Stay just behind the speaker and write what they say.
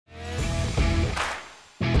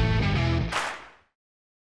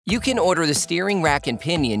You can order the steering rack and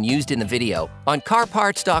pinion used in the video on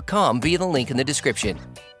CarParts.com via the link in the description.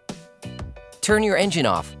 Turn your engine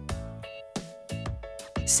off.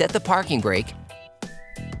 Set the parking brake.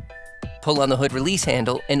 Pull on the hood release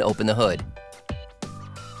handle and open the hood.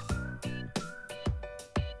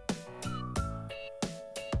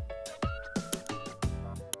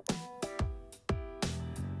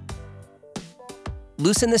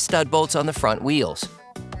 Loosen the stud bolts on the front wheels.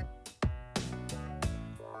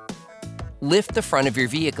 Lift the front of your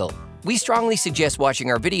vehicle. We strongly suggest watching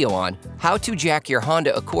our video on how to jack your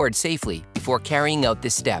Honda Accord safely before carrying out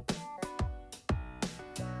this step.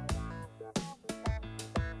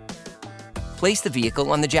 Place the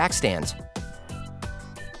vehicle on the jack stands.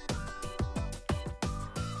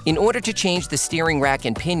 In order to change the steering rack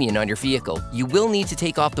and pinion on your vehicle, you will need to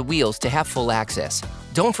take off the wheels to have full access.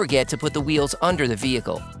 Don't forget to put the wheels under the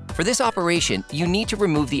vehicle. For this operation, you need to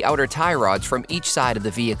remove the outer tie rods from each side of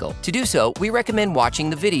the vehicle. To do so, we recommend watching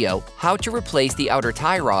the video, How to Replace the Outer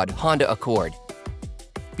Tie Rod Honda Accord.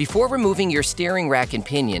 Before removing your steering rack and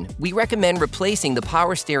pinion, we recommend replacing the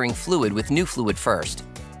power steering fluid with new fluid first.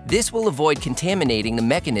 This will avoid contaminating the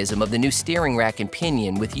mechanism of the new steering rack and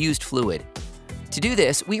pinion with used fluid. To do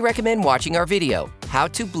this, we recommend watching our video, How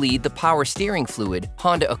to Bleed the Power Steering Fluid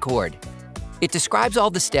Honda Accord. It describes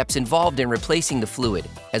all the steps involved in replacing the fluid,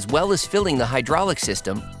 as well as filling the hydraulic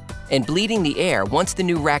system and bleeding the air once the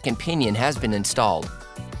new rack and pinion has been installed.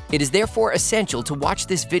 It is therefore essential to watch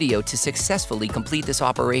this video to successfully complete this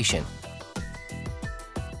operation.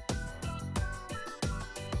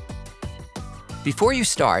 Before you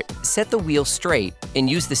start, set the wheel straight and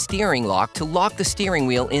use the steering lock to lock the steering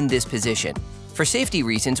wheel in this position. For safety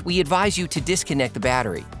reasons, we advise you to disconnect the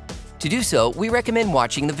battery. To do so, we recommend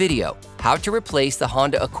watching the video, How to Replace the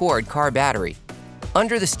Honda Accord Car Battery.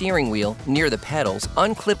 Under the steering wheel, near the pedals,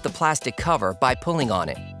 unclip the plastic cover by pulling on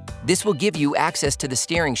it. This will give you access to the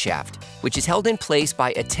steering shaft, which is held in place by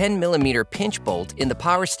a 10mm pinch bolt in the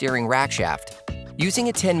power steering rack shaft. Using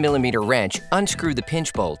a 10mm wrench, unscrew the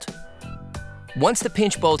pinch bolt. Once the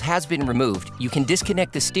pinch bolt has been removed, you can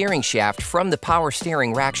disconnect the steering shaft from the power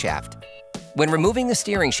steering rack shaft. When removing the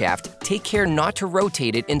steering shaft, take care not to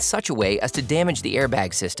rotate it in such a way as to damage the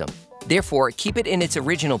airbag system. Therefore, keep it in its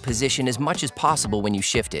original position as much as possible when you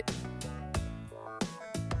shift it.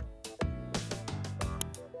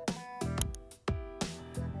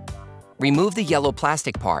 Remove the yellow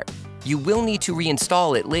plastic part. You will need to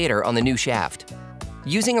reinstall it later on the new shaft.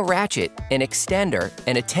 Using a ratchet, an extender,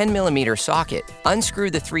 and a 10mm socket, unscrew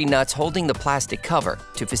the 3 nuts holding the plastic cover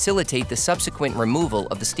to facilitate the subsequent removal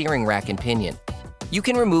of the steering rack and pinion. You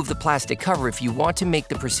can remove the plastic cover if you want to make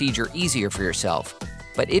the procedure easier for yourself,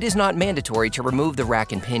 but it is not mandatory to remove the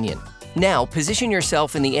rack and pinion. Now, position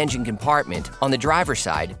yourself in the engine compartment on the driver's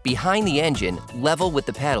side, behind the engine, level with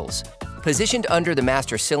the pedals. Positioned under the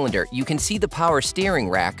master cylinder, you can see the power steering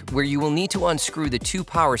rack where you will need to unscrew the 2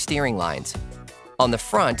 power steering lines. On the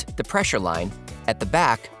front, the pressure line. At the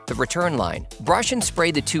back, the return line. Brush and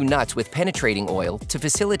spray the 2 nuts with penetrating oil to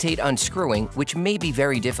facilitate unscrewing, which may be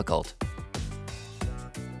very difficult.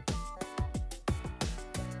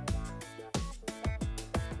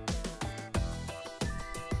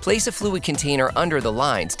 Place a fluid container under the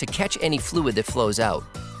lines to catch any fluid that flows out.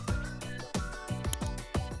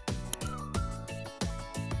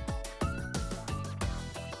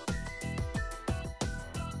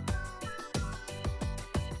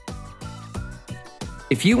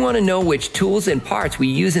 If you want to know which tools and parts we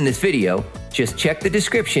use in this video, just check the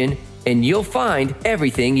description and you'll find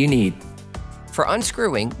everything you need. For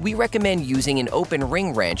unscrewing, we recommend using an open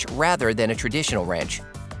ring wrench rather than a traditional wrench.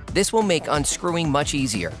 This will make unscrewing much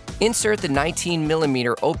easier. Insert the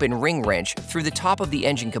 19mm open ring wrench through the top of the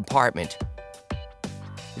engine compartment.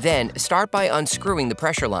 Then, start by unscrewing the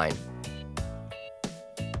pressure line.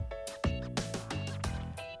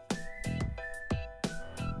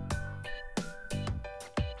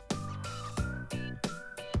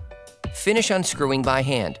 Finish unscrewing by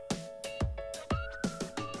hand.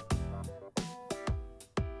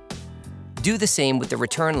 Do the same with the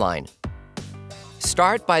return line.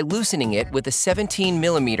 Start by loosening it with a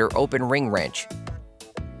 17mm open ring wrench.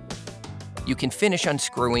 You can finish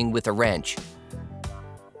unscrewing with a wrench.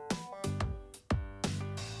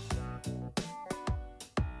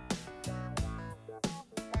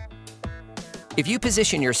 If you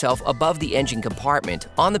position yourself above the engine compartment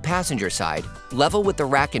on the passenger side, level with the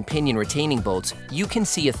rack and pinion retaining bolts, you can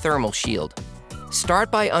see a thermal shield. Start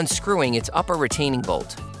by unscrewing its upper retaining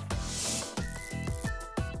bolt.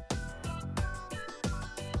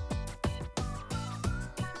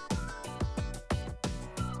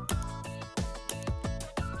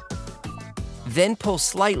 Then pull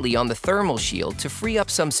slightly on the thermal shield to free up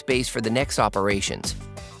some space for the next operations.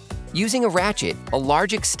 Using a ratchet, a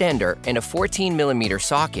large extender, and a 14mm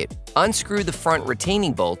socket, unscrew the front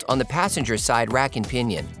retaining bolt on the passenger side rack and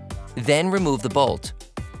pinion. Then remove the bolt.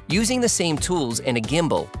 Using the same tools and a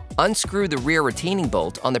gimbal, unscrew the rear retaining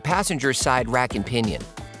bolt on the passenger side rack and pinion.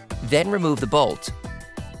 Then remove the bolt.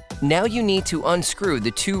 Now you need to unscrew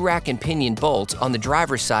the 2 rack and pinion bolts on the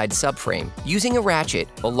driver's side subframe. Using a ratchet,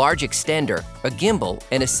 a large extender, a gimbal,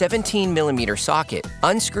 and a 17mm socket,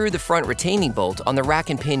 unscrew the front retaining bolt on the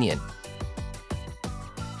rack and pinion.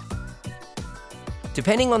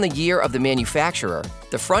 Depending on the year of the manufacturer,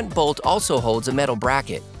 the front bolt also holds a metal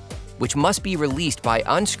bracket, which must be released by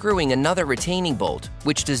unscrewing another retaining bolt,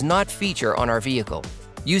 which does not feature on our vehicle.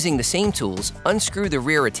 Using the same tools, unscrew the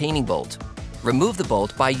rear retaining bolt. Remove the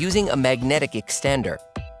bolt by using a magnetic extender.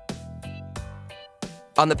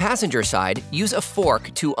 On the passenger side, use a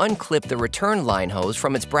fork to unclip the return line hose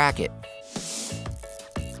from its bracket.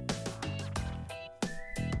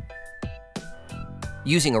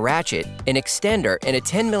 Using a ratchet, an extender, and a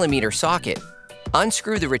 10mm socket,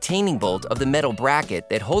 unscrew the retaining bolt of the metal bracket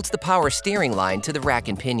that holds the power steering line to the rack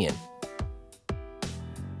and pinion.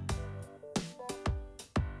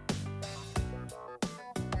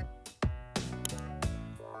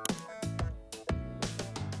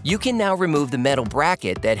 You can now remove the metal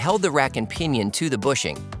bracket that held the rack and pinion to the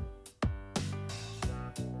bushing.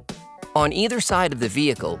 On either side of the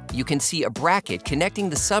vehicle, you can see a bracket connecting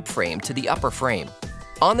the subframe to the upper frame.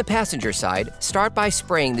 On the passenger side, start by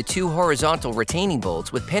spraying the 2 horizontal retaining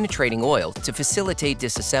bolts with penetrating oil to facilitate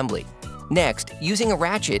disassembly. Next, using a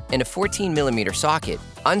ratchet and a 14mm socket,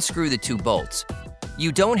 unscrew the 2 bolts.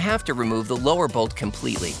 You don't have to remove the lower bolt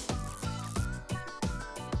completely.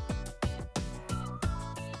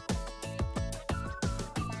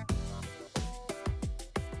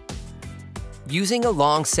 Using a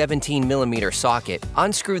long 17mm socket,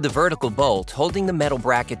 unscrew the vertical bolt holding the metal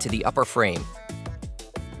bracket to the upper frame.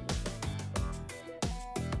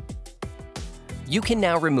 You can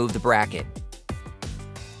now remove the bracket.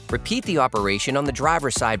 Repeat the operation on the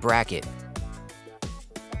driver's side bracket.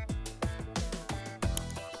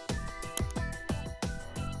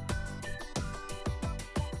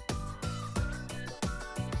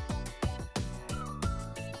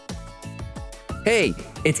 Hey,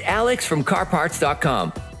 it's Alex from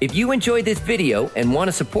CarParts.com. If you enjoyed this video and want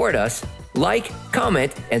to support us, like,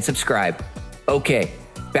 comment, and subscribe. Okay,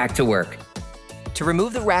 back to work. To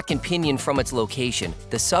remove the rack and pinion from its location,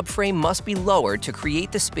 the subframe must be lowered to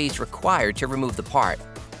create the space required to remove the part.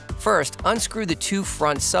 First, unscrew the 2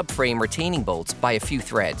 front subframe retaining bolts by a few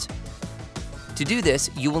threads. To do this,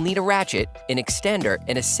 you will need a ratchet, an extender,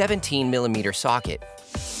 and a 17mm socket.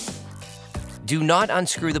 Do not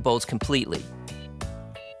unscrew the bolts completely.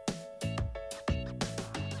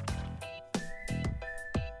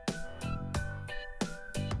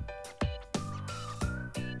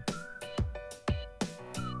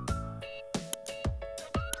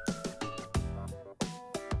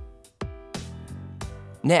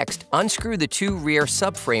 Next, unscrew the 2 rear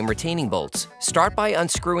subframe retaining bolts. Start by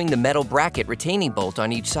unscrewing the metal bracket retaining bolt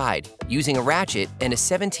on each side, using a ratchet and a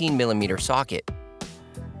 17mm socket.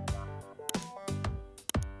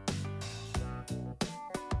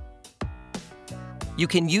 You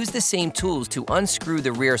can use the same tools to unscrew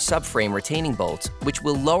the rear subframe retaining bolts, which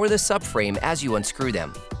will lower the subframe as you unscrew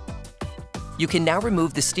them. You can now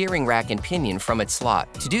remove the steering rack and pinion from its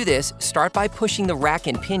slot. To do this, start by pushing the rack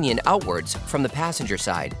and pinion outwards from the passenger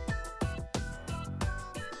side.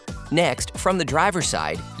 Next, from the driver's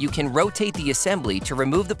side, you can rotate the assembly to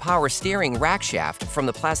remove the power steering rack shaft from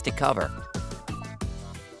the plastic cover.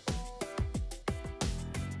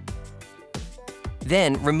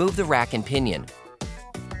 Then, remove the rack and pinion.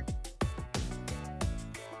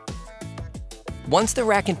 Once the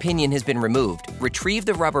rack and pinion has been removed, retrieve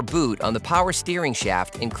the rubber boot on the power steering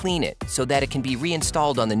shaft and clean it so that it can be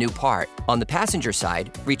reinstalled on the new part. On the passenger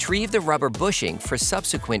side, retrieve the rubber bushing for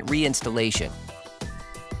subsequent reinstallation.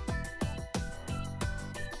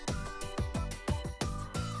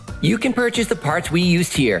 You can purchase the parts we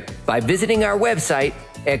used here by visiting our website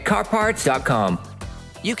at CarParts.com.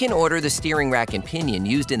 You can order the steering rack and pinion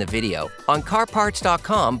used in the video on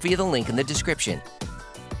CarParts.com via the link in the description.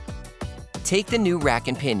 Take the new rack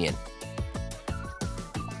and pinion.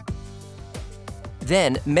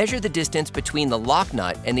 Then, measure the distance between the lock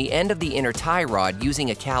nut and the end of the inner tie rod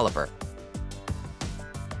using a caliper.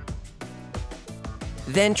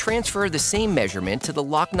 Then transfer the same measurement to the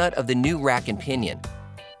lock nut of the new rack and pinion.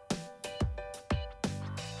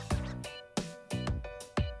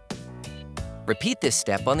 Repeat this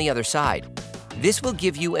step on the other side. This will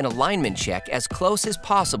give you an alignment check as close as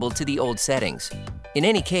possible to the old settings. In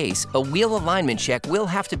any case, a wheel alignment check will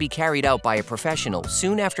have to be carried out by a professional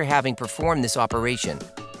soon after having performed this operation.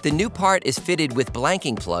 The new part is fitted with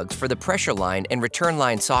blanking plugs for the pressure line and return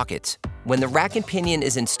line sockets. When the rack and pinion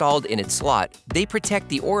is installed in its slot, they protect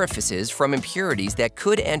the orifices from impurities that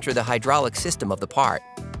could enter the hydraulic system of the part.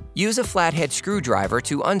 Use a flathead screwdriver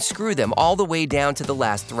to unscrew them all the way down to the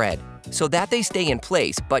last thread, so that they stay in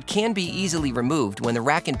place but can be easily removed when the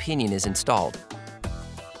rack and pinion is installed.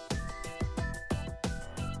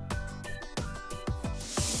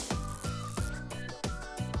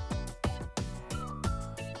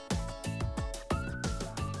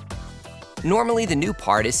 Normally, the new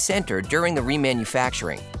part is centered during the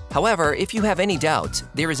remanufacturing. However, if you have any doubts,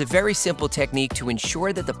 there is a very simple technique to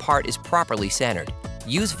ensure that the part is properly centered.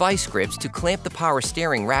 Use vice grips to clamp the power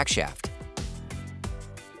steering rack shaft.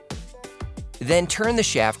 Then turn the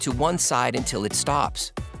shaft to one side until it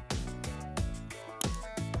stops.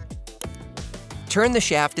 Turn the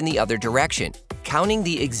shaft in the other direction, counting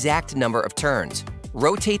the exact number of turns.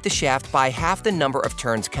 Rotate the shaft by half the number of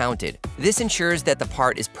turns counted. This ensures that the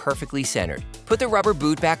part is perfectly centered. Put the rubber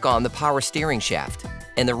boot back on the power steering shaft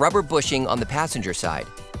and the rubber bushing on the passenger side.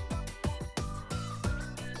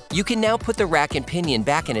 You can now put the rack and pinion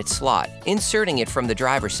back in its slot, inserting it from the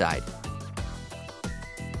driver's side.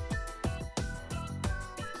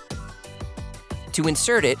 To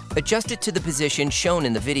insert it, adjust it to the position shown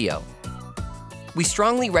in the video. We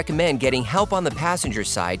strongly recommend getting help on the passenger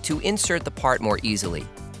side to insert the part more easily.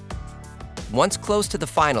 Once close to the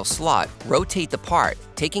final slot, rotate the part,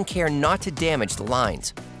 taking care not to damage the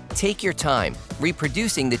lines. Take your time,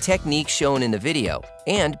 reproducing the technique shown in the video,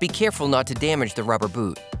 and be careful not to damage the rubber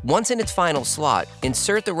boot. Once in its final slot,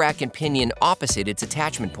 insert the rack and pinion opposite its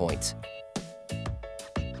attachment points.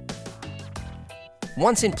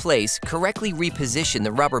 Once in place, correctly reposition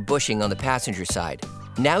the rubber bushing on the passenger side.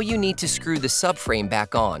 Now you need to screw the subframe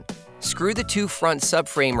back on. Screw the two front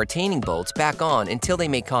subframe retaining bolts back on until they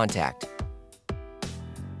make contact.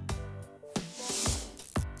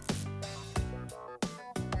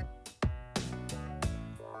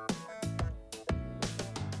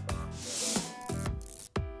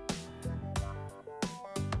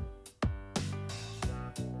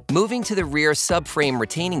 Moving to the rear subframe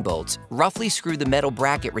retaining bolts, roughly screw the metal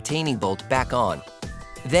bracket retaining bolt back on.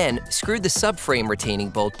 Then, screw the subframe retaining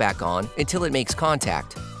bolt back on until it makes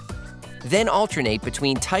contact. Then alternate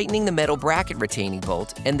between tightening the metal bracket retaining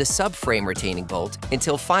bolt and the subframe retaining bolt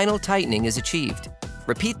until final tightening is achieved.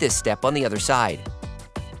 Repeat this step on the other side.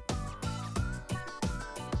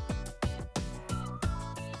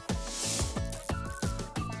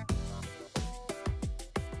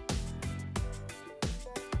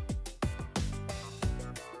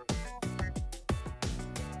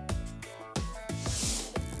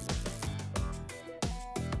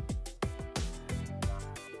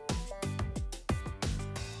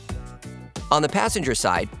 On the passenger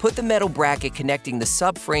side, put the metal bracket connecting the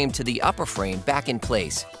subframe to the upper frame back in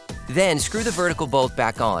place. Then screw the vertical bolt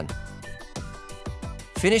back on.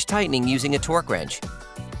 Finish tightening using a torque wrench.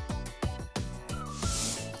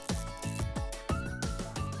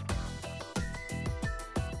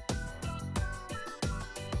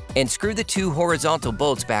 And screw the two horizontal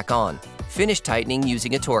bolts back on. Finish tightening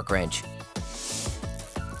using a torque wrench.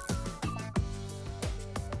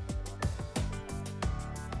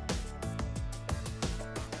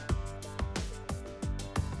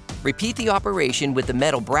 Repeat the operation with the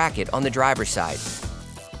metal bracket on the driver's side.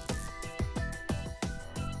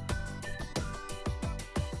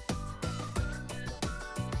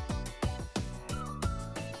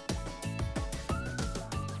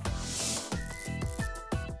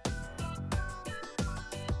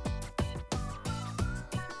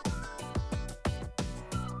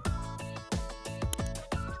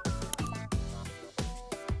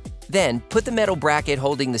 Then, put the metal bracket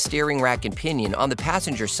holding the steering rack and pinion on the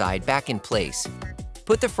passenger side back in place.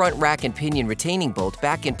 Put the front rack and pinion retaining bolt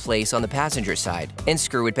back in place on the passenger side and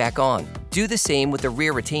screw it back on. Do the same with the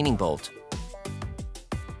rear retaining bolt.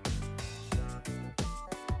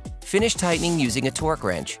 Finish tightening using a torque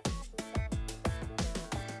wrench.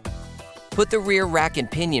 Put the rear rack and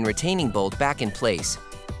pinion retaining bolt back in place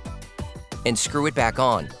and screw it back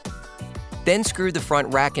on. Then screw the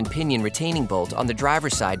front rack and pinion retaining bolt on the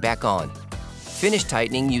driver's side back on. Finish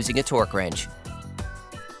tightening using a torque wrench.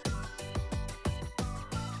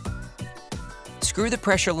 Screw the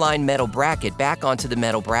pressure line metal bracket back onto the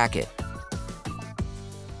metal bracket.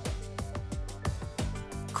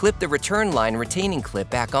 Clip the return line retaining clip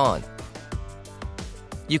back on.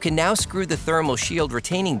 You can now screw the thermal shield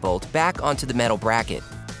retaining bolt back onto the metal bracket.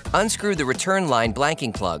 Unscrew the return line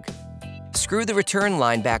blanking plug. Screw the return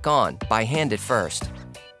line back on by hand at first.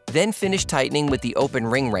 Then finish tightening with the open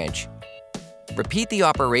ring wrench. Repeat the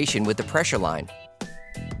operation with the pressure line.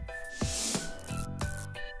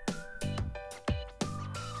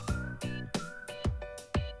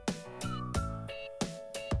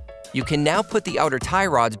 You can now put the outer tie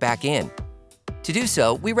rods back in. To do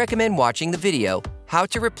so, we recommend watching the video, How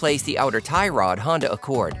to Replace the Outer Tie Rod Honda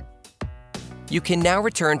Accord. You can now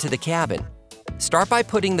return to the cabin. Start by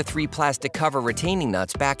putting the 3 plastic cover retaining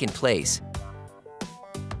nuts back in place.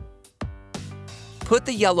 Put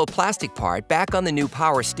the yellow plastic part back on the new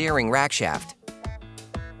power steering rack shaft.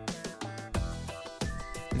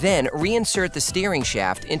 Then reinsert the steering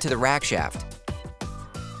shaft into the rack shaft.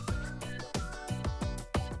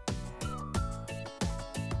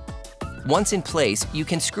 Once in place, you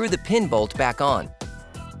can screw the pin bolt back on.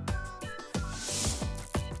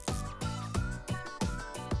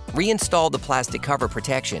 Reinstall the plastic cover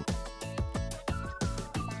protection.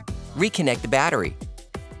 Reconnect the battery.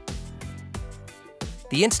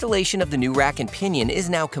 The installation of the new rack and pinion is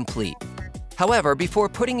now complete. However, before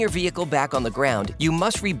putting your vehicle back on the ground, you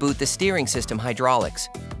must reboot the steering system hydraulics.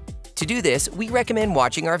 To do this, we recommend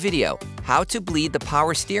watching our video, How to Bleed the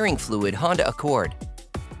Power Steering Fluid Honda Accord.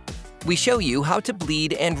 We show you how to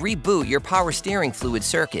bleed and reboot your power steering fluid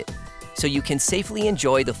circuit, so you can safely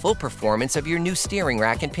enjoy the full performance of your new steering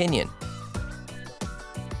rack and pinion.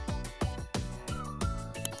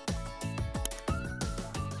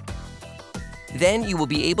 Then you will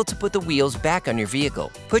be able to put the wheels back on your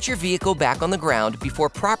vehicle. Put your vehicle back on the ground before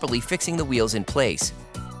properly fixing the wheels in place.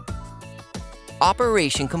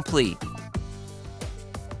 Operation complete.